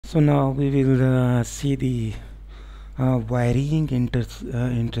So now we will see the varying interest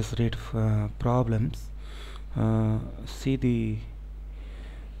rate problems. See the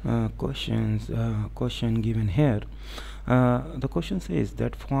question given here. The question says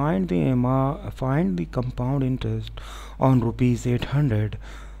that find the compound interest on rupees 800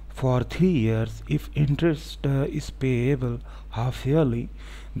 for 3 years if interest is payable half yearly.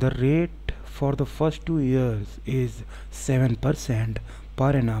 The rate for the first 2 years is 7%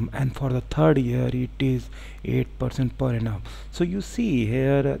 per annum, and for the third year it is 8% per annum. So you see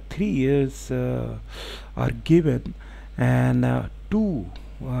here 3 years are given, and two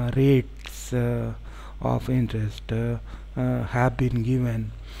rates of interest have been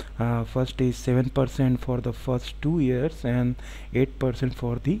given. First is 7% for the first 2 years and 8%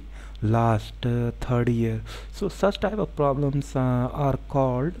 for the last third year. So such type of problems are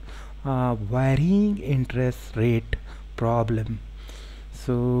called varying interest rate problem.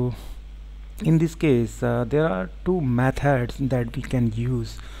 So in this case there are two methods that we can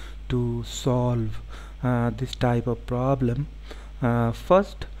use to solve this type of problem.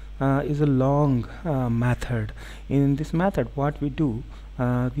 First is a long method. In this method what we do,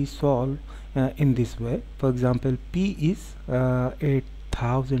 we solve in this way. For example, P is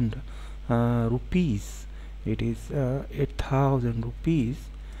 8,000 rupees. It is 8,000 rupees,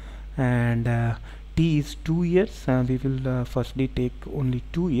 and T is 2 years. We will firstly take only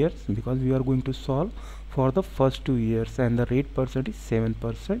 2 years because we are going to solve for the first 2 years, and the rate percent is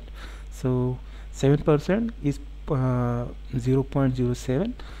 7%. So 7% is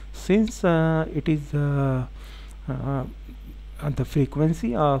 0.07. Since it is the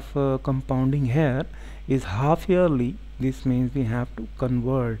frequency of compounding here is half yearly, this means we have to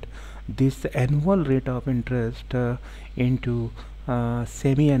convert this annual rate of interest into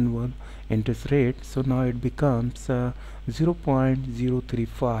semi-annual interest rate. So now it becomes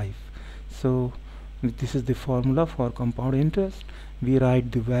 0.035. So this is the formula for compound interest. We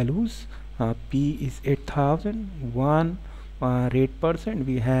write the values. P is 8,000. 1 rate percent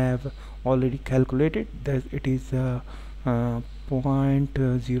we have already calculated that it is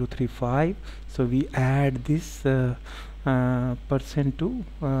 0.035. so we add this percent to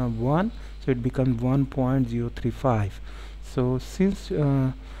 1, so it becomes 1.035. so since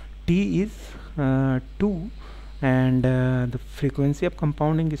T is 2 and the frequency of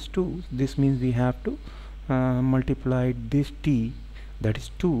compounding is 2, this means we have to multiply this T, that is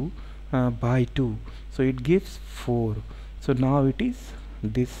 2, by 2, so it gives 4. So now it is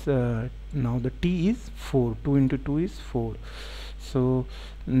this now the T is 4. 2 into 2 is 4. So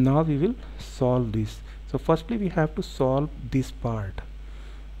now we will solve this. So firstly we have to solve this part,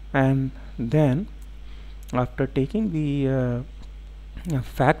 and then after taking the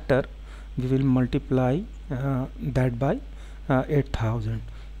factor we will multiply that by 8,000.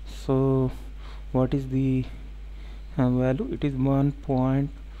 So what is the value? It is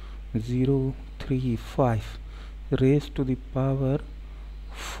 1.035 raised to the power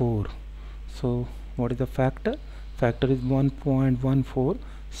 4. So what is the factor? Factor is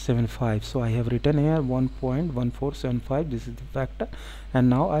 1.1475. so I have written here 1.1475. this is the factor, and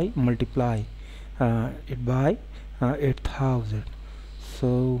now I multiply it by 8,000.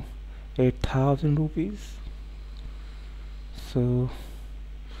 so 8,000 rupees, so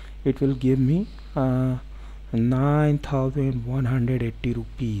it will give me 9,180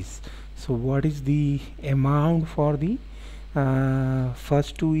 rupees. So what is the amount for the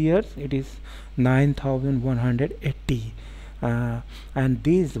first 2 years? It is 9,180, and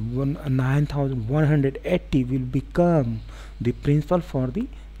this 9,180 will become the principal for the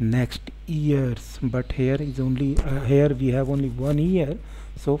next years. But here is only here we have only 1 year,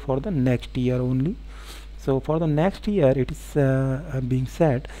 so for the next year only. So for the next year it is being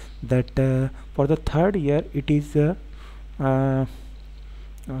said that for the third year it is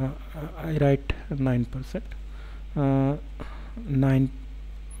I write 9%,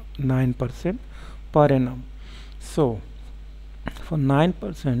 9% per annum. So for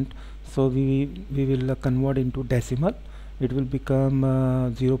 9%, so we will convert into decimal. It will become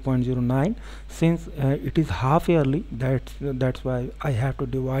 0.09. Since it is half yearly, that's why I have to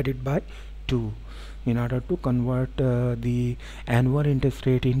divide it by 2 in order to convert the annual interest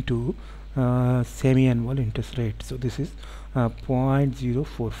rate into semi-annual interest rate. So this is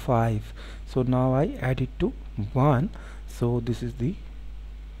 0.045. so now I add it to 1. So this is the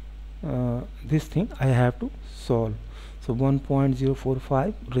this thing I have to solve. So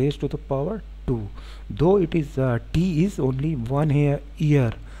 1.045 raised to the power 2. Though it is T is only 1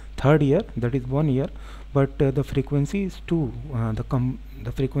 year, third year, that is 1 year, but the frequency is 2.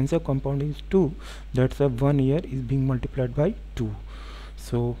 The frequency of compounding is 2. That's 1 year is being multiplied by 2.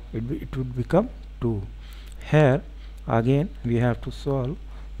 so it would become 2. Here again we have to solve,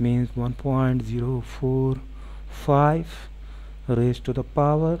 means 1.045 raised to the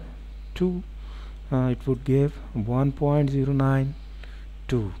power 2, it would give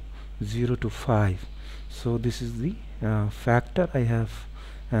 1.092 0 to 5. So this is the factor I have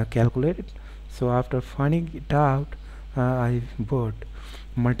calculated. So after finding it out, I would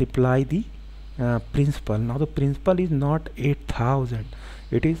multiply the principal. Now the principal is not 8,000,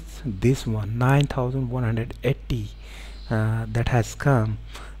 it is this one, 9,180, that has come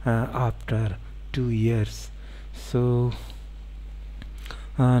after 2 years. So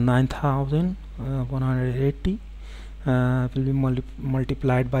 9,180 will be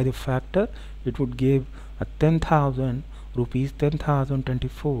multiplied by the factor. It would give 10,000 rupees,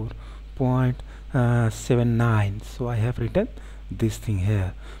 10,024.79. so I have written this thing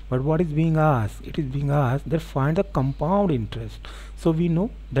here. But what is being asked? It is being asked that find the compound interest. So we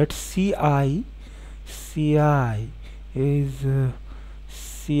know that CI is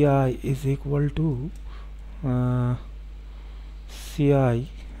equal to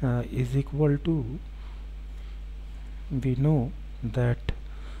we know that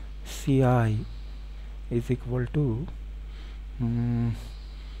CI is equal to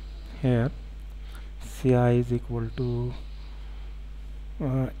here CI is equal to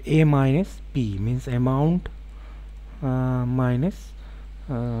A minus P, means amount minus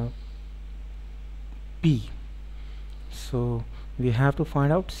P. So we have to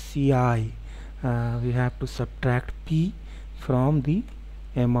find out CI. We have to subtract P from the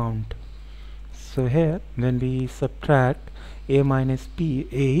amount. So here when we subtract A minus P,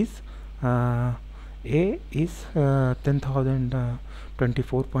 A is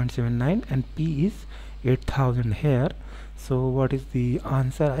 10,024.79 and P is 8,000 here. So what is the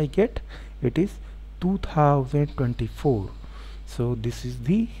answer I get? It is 2024. So this is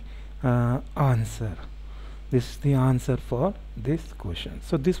the answer. This is the answer for this question.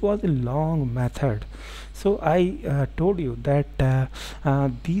 So this was a long method. So I told you that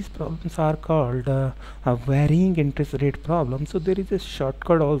these problems are called varying interest rate problem. So there is a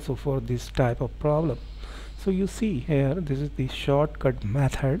shortcut also for this type of problem. So you see here, this is the shortcut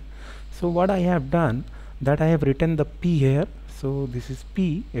method. So what I have done, that I have written the P here. So this is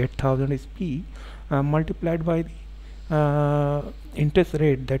P, 8,000 is P, multiplied by the interest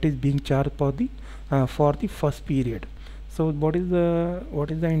rate that is being charged for the first period. So what is the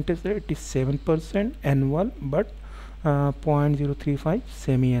interest rate? It is 7% annual, but 0.035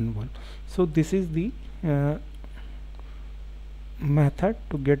 semi-annual. So this is the method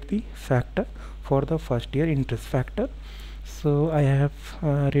to get the factor for the first year interest factor. So I have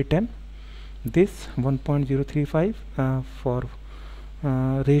written this 1.035 for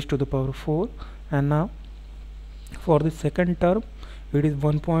raised to the power 4, and now for the second term it is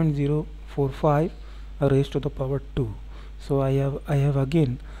 1.045 raised to the power 2. So I have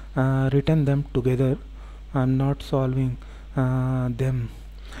again written them together. I am not solving them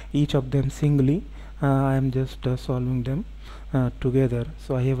each of them singly. I am just solving them together.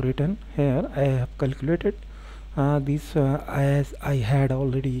 So I have written here, I have calculated this as I had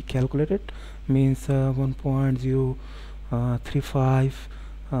already calculated, means 1.035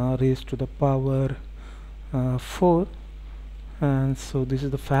 raised to the power 4, and so this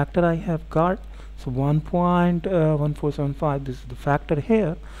is the factor I have got. So 1.1475, this is the factor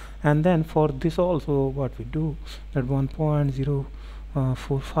here, and then for this also what we do, that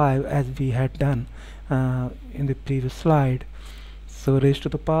 1.045 as we had done in the previous slide, so raised to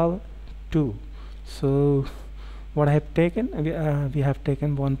the power 2. So what I have taken, we have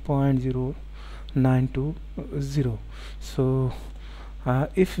taken 1.0920. So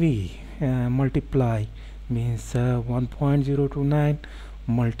if we multiply, means 1.029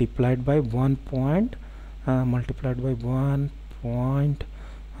 multiplied by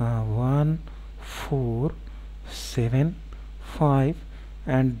 1.1475,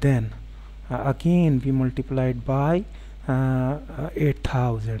 and then again we multiplied by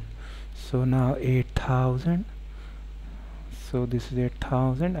 8,000. So now 8,000, so this is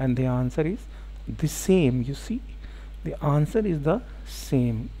 8,000, and the answer is the same. You see, the answer is the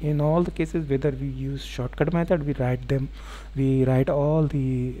same in all the cases. Whether we use shortcut method, we write all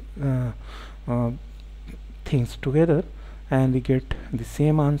the things together, and we get the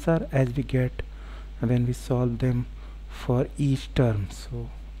same answer as we get when we solve them for each term. So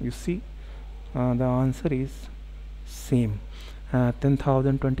you see, the answer is same,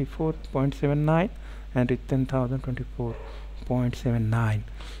 10,024.79 and it's 10,024.79.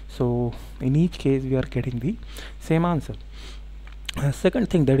 so in each case we are getting the same answer. Second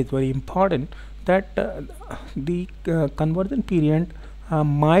thing that is very important, that the conversion period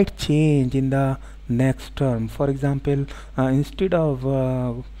might change in the next term. For example, instead of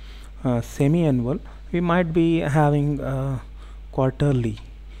semi-annual, we might be having quarterly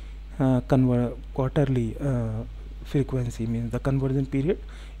quarterly frequency, means the conversion period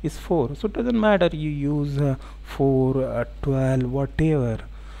is 4. So it doesn't matter you use 4, 12, whatever,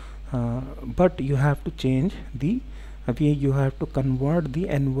 but you have to change the you have to convert the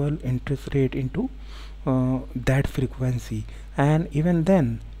annual interest rate into that frequency, and even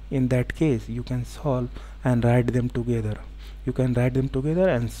then in that case you can solve and write them together. You can write them together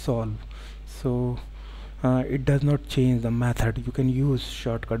and solve. So it does not change the method. You can use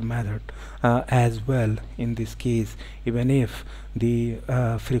shortcut method as well in this case, even if the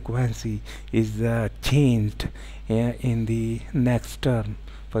frequency is changed in the next term.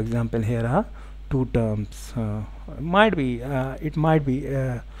 For example, here are two terms. Might be it might be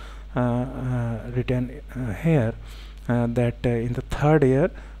written here that in the third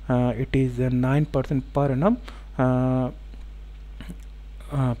year it is 9% per annum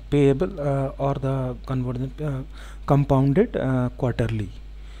payable, or the conversion compounded quarterly.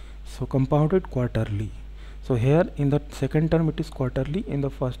 So compounded quarterly. So here in the second term it is quarterly, in the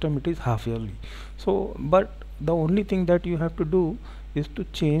first term it is half yearly. So but the only thing that you have to do is to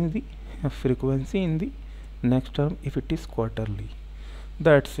change the frequency in the next term if it is quarterly.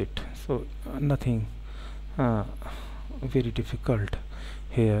 That's it. So nothing very difficult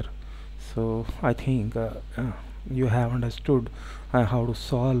here. So I think you have understood how to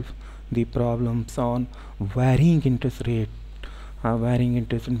solve the problems on varying interest rate. Varying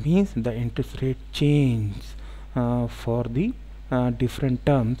interest means the interest rate change for the different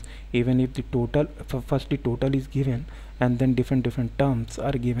terms, even if the total first the total is given and then different terms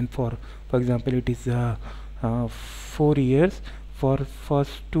are given. For example, it is 4 years. For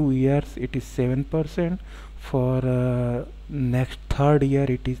first 2 years it is 7%. For next third year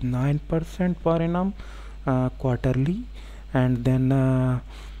it is 9% per annum quarterly, and then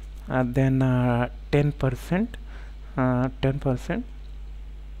 10% 10%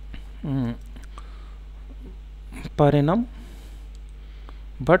 per annum,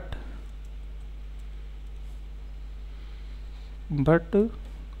 but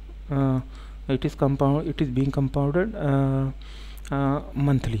it is being compounded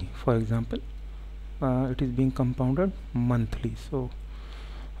monthly. For example, it is being compounded monthly. So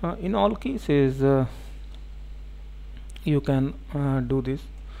in all cases you can do this,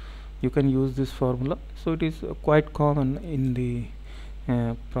 you can use this formula. So it is quite common in the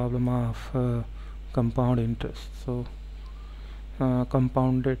problem of compound interest. So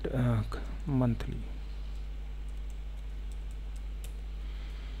compounded monthly,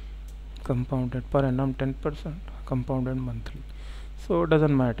 compounded per annum 10%, compounded monthly. So it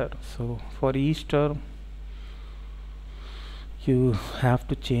doesn't matter. So for each term you have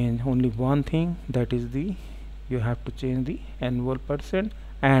to change only one thing, that is the you have to change the annual percent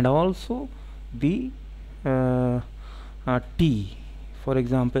and also the T. For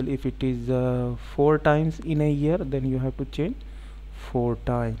example, if it is 4 times in a year, then you have to change 4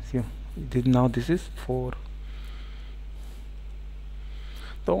 times. Now this is 4.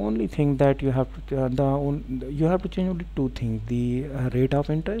 The only thing that you have to you have to change only two things: the rate of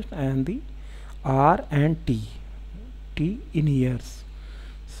interest and the R and T in years.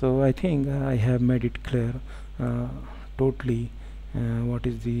 So I think I have made it clear totally what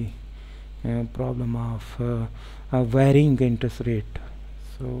is the problem of varying interest rate.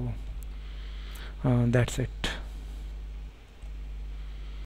 So that's it.